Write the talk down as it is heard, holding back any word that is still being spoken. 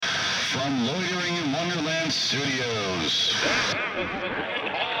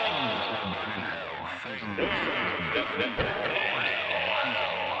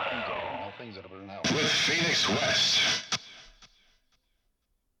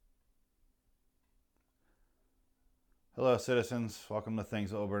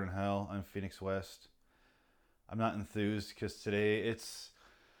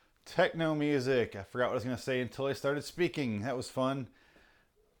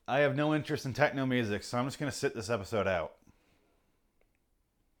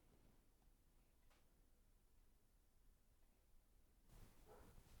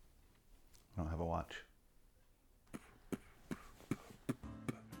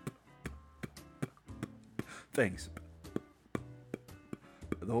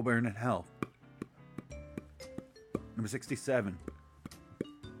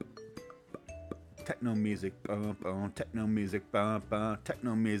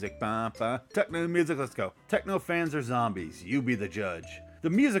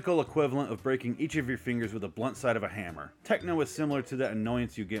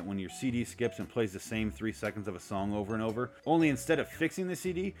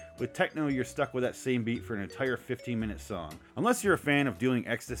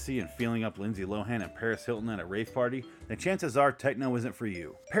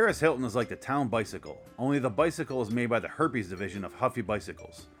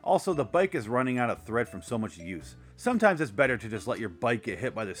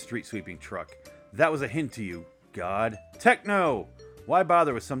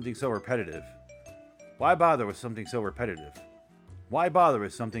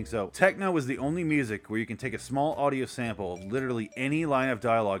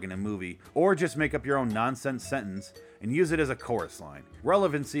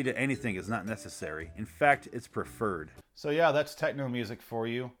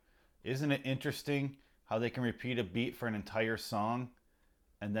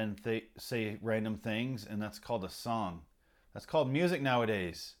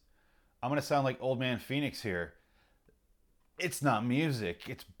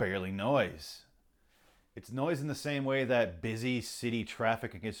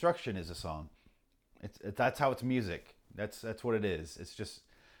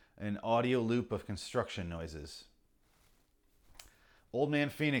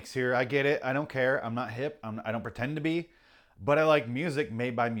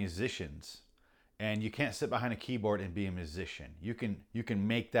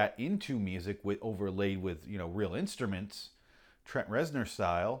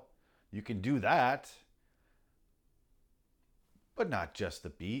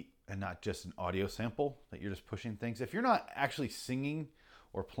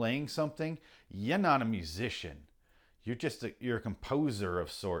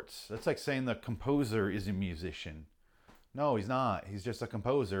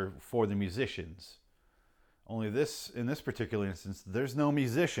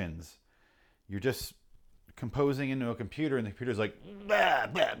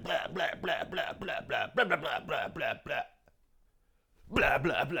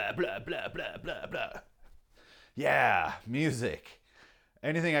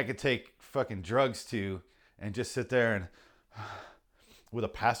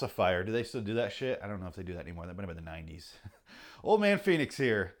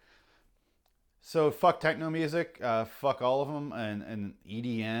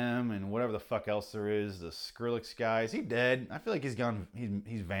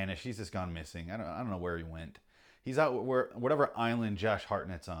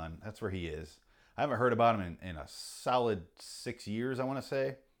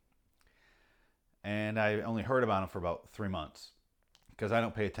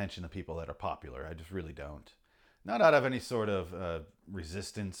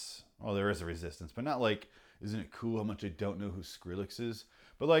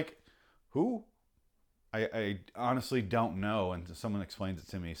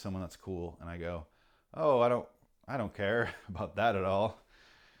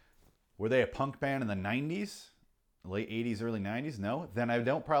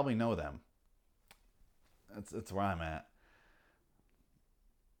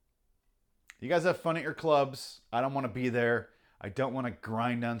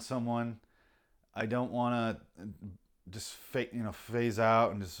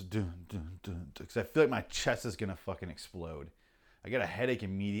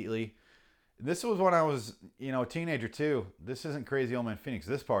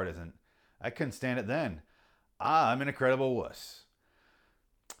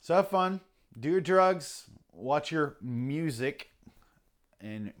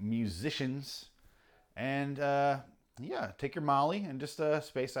and musicians. And yeah, take your Molly and just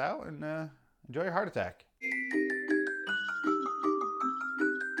space out and enjoy your heart attack.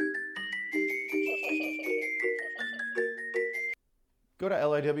 Go to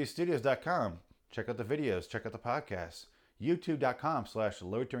liwstudios.com. Check out the videos. Check out the podcasts.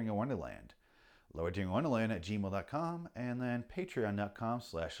 youtube.com/loiteringin wonderland. loiteringwonderland@gmail.com. And then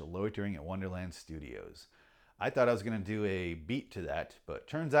patreon.com/loiteringin wonderland studios. I thought I was going to do a beat to that, but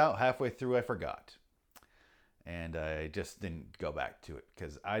turns out halfway through I forgot. And I just didn't go back to it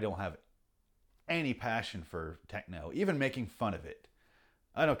because I don't have any passion for techno, even making fun of it.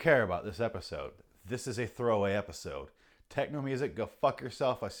 I don't care about this episode. This is a throwaway episode. Techno music, go fuck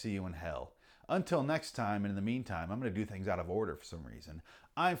yourself. I see you in hell. Until next time, and in the meantime, I'm going to do things out of order for some reason.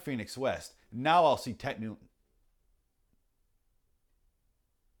 I'm Phoenix West. Now I'll see techno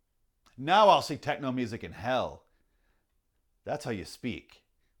music in hell. That's how you speak.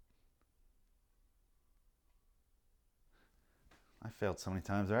 I failed so many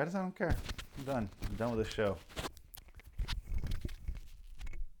times there. I don't care. I'm done. I'm done with this show.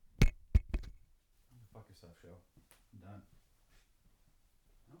 Fuck yourself, show. I'm done.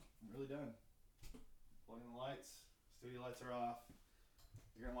 No, I'm really done. Plugging the lights. Studio lights are off.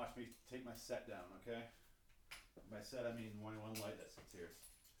 You're going to watch me take my set down, okay? By set, I mean one light that sits here.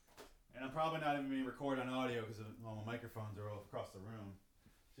 And I'm probably not even being recorded on audio because all my microphones are all across the room.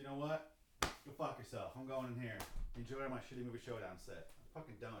 So you know what? Go fuck yourself. I'm going in here. Enjoy my shitty movie showdown set. I'm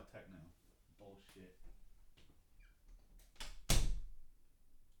fucking done with techno. Bullshit.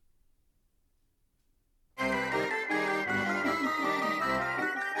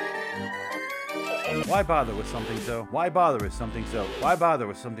 Why bother with something so? Why bother with something so? Why bother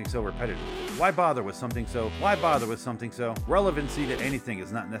with something so repetitive? Why bother with something so? Why bother with something so? Relevancy to anything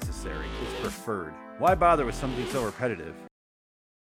is not necessary. It's preferred. Why bother with something so repetitive?